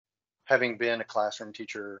having been a classroom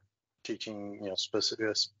teacher teaching,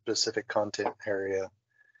 specific content area,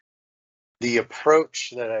 the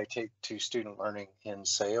approach that I take to student learning in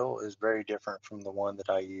SAIL is very different from the one that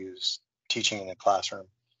I use teaching in a classroom.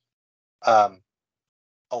 A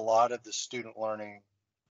lot of the student learning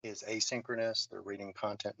is asynchronous. They're reading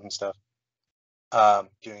content and stuff,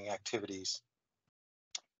 doing activities,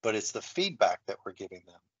 but it's the feedback that we're giving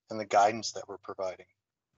them and the guidance that we're providing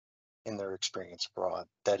in their experience abroad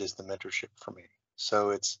that is the mentorship for me. So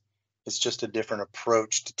it's just a different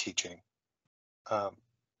approach to teaching that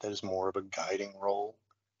is more of a guiding role,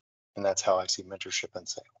 and that's how I see mentorship in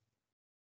SAIL.